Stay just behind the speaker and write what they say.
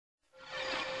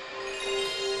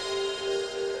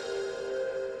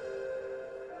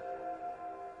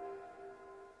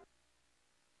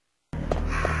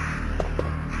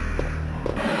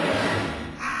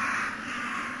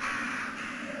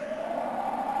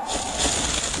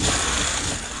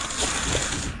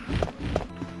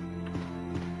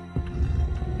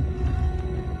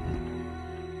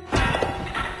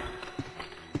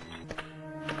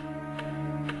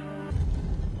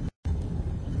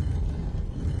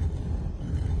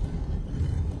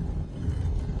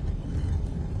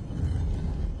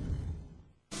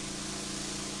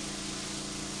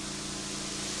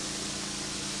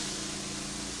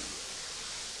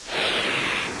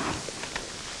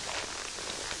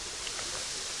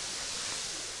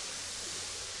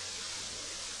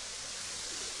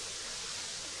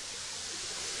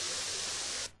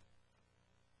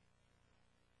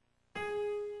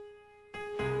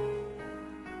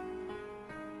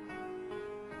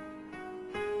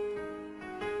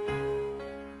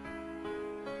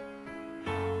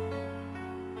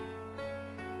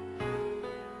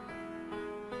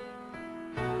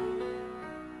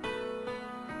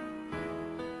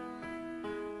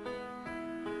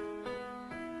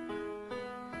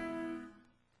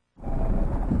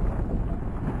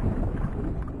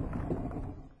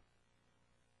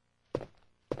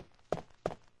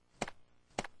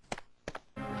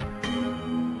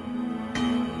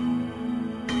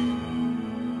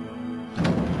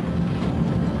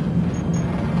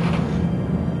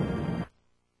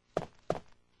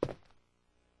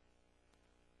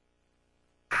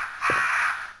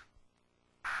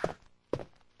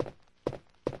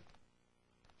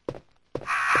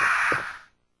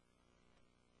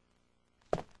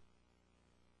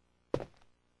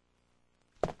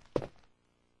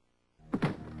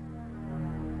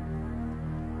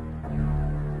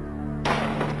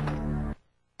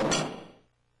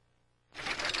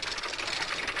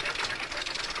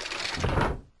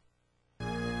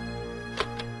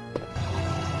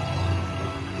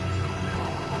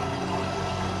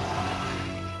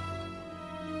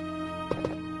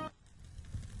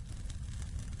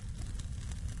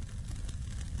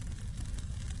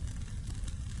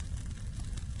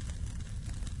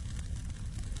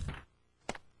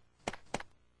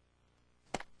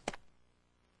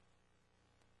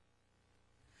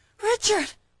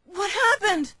Richard! What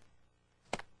happened?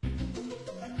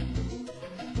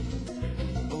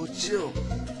 Oh, Jill,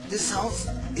 this house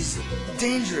is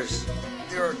dangerous.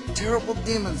 There are terrible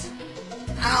demons.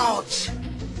 Ouch!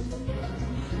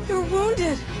 You're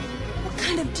wounded. What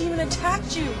kind of demon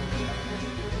attacked you?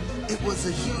 It was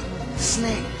a huge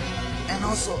snake, and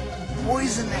also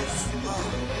poisonous.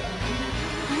 Ugh.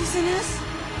 Poisonous?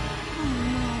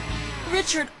 Oh no.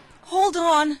 Richard, hold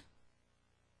on.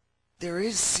 There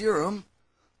is serum.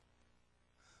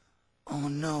 Oh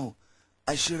no,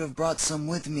 I should have brought some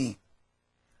with me.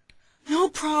 No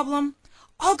problem.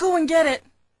 I'll go and get it.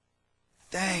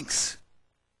 Thanks.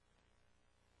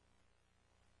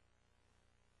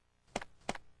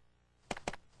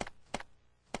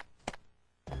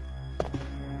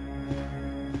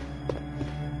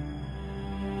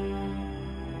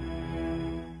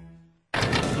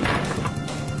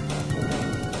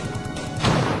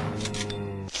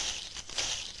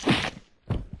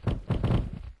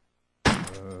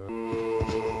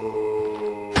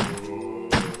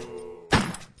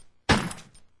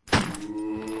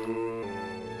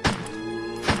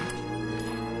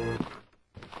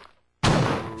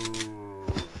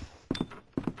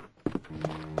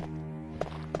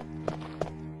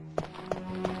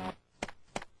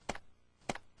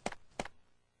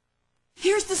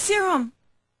 Here's the serum.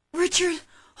 Richard,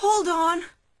 hold on.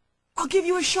 I'll give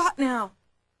you a shot now.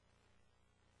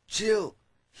 Jill,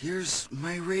 here's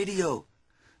my radio.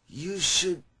 You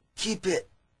should keep it.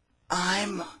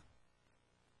 I'm...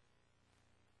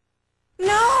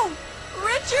 No!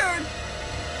 Richard!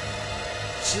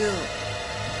 Jill,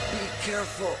 be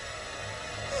careful.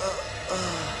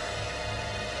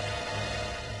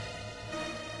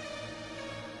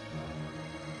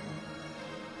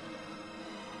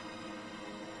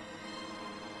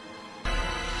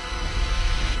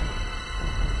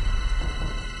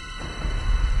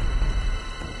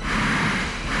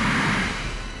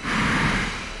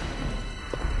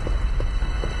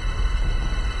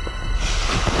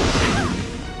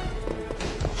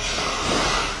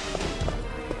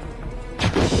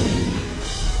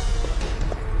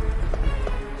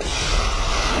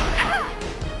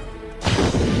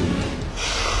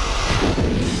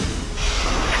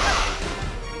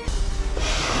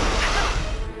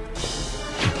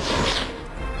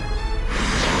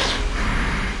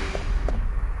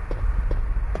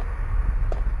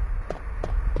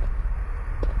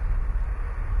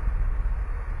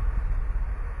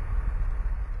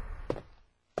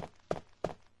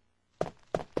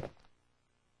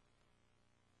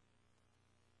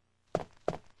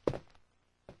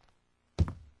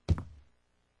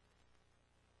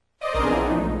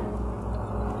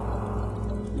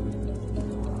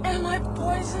 Am I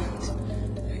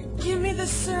poisoned? Give me the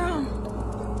serum.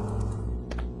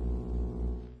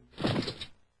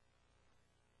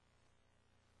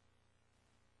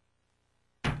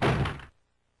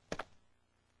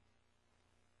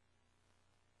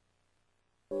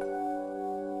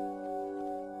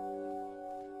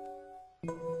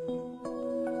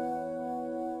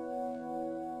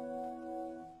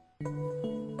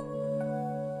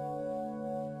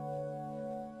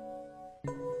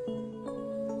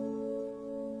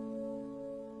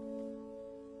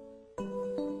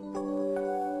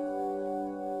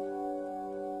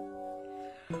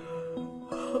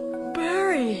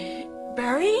 Barry?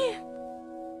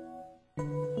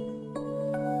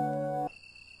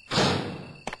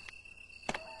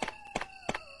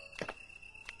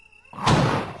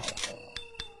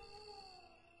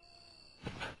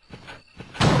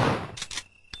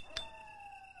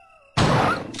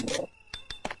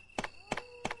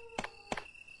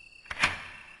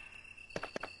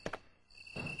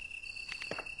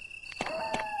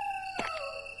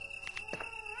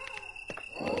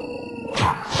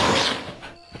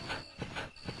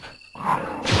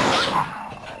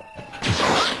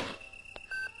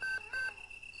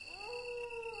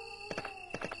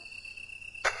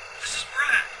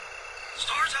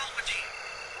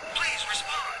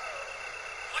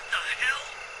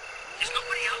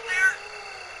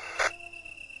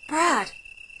 Brad,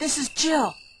 this is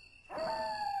Jill.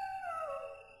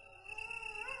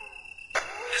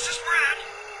 This is Brad.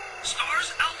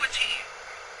 Stars Alpha Team.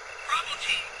 Bravo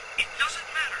Team. It doesn't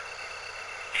matter.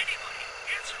 Anybody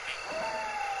answer me.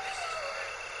 This is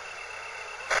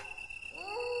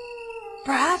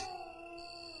Brad?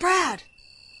 Brad!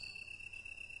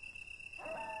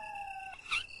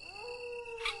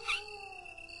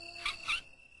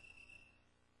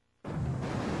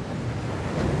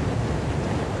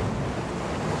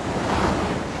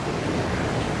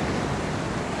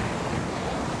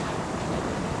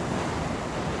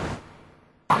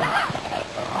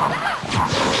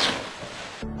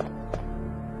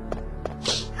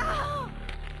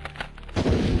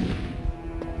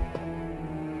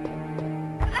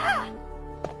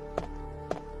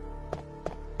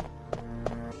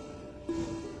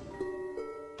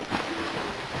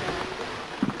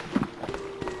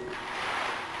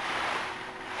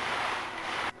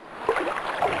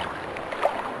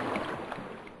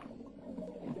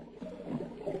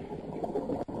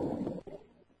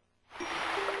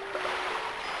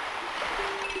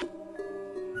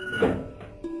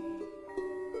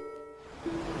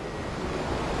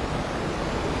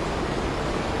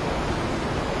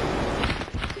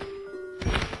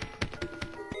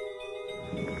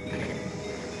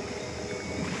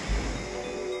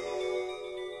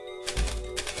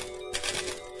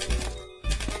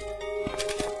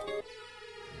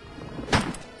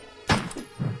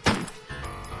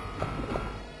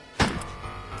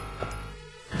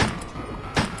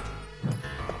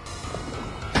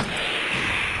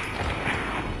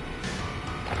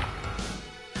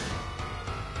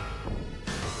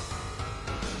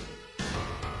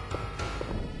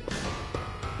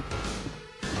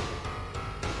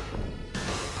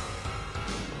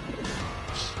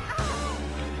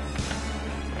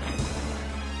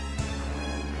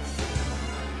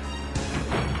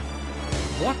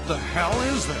 What the hell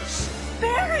is this?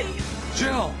 Barry!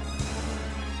 Jill!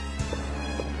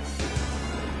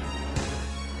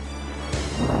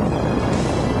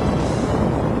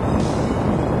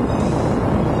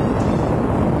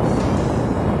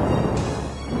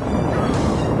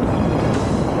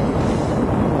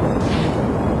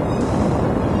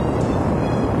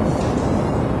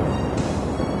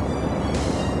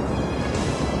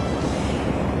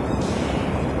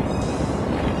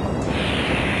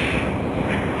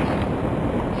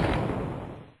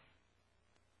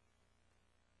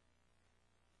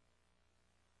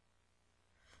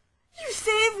 You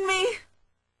saved me!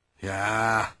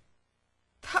 Yeah.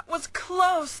 That was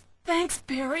close. Thanks,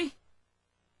 Barry.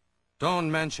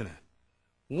 Don't mention it.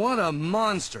 What a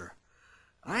monster.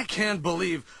 I can't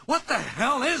believe... What the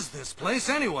hell is this place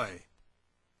anyway?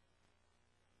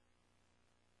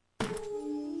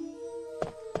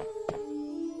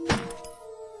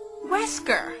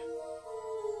 Wesker!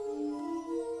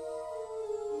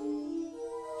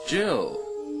 Jill,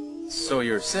 so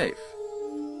you're safe.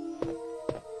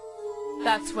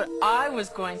 That's what I was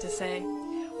going to say.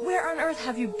 Where on earth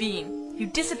have you been? You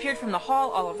disappeared from the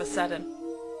hall all of a sudden.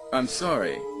 I'm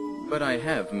sorry, but I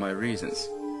have my reasons.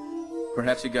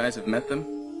 Perhaps you guys have met them?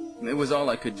 It was all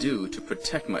I could do to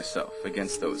protect myself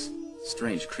against those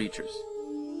strange creatures.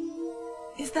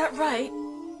 Is that right?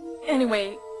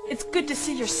 Anyway, it's good to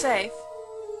see you're safe.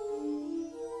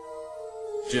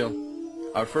 Jill,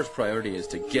 our first priority is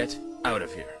to get out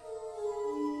of here.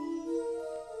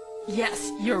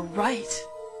 Yes, you're right.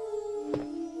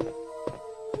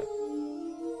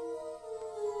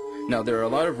 Now, there are a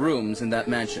lot of rooms in that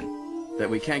mansion that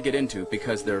we can't get into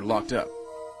because they're locked up.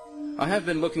 I have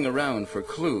been looking around for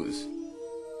clues.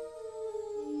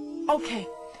 Okay,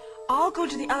 I'll go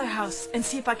to the other house and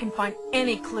see if I can find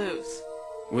any clues.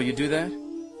 Will you do that?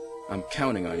 I'm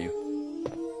counting on you.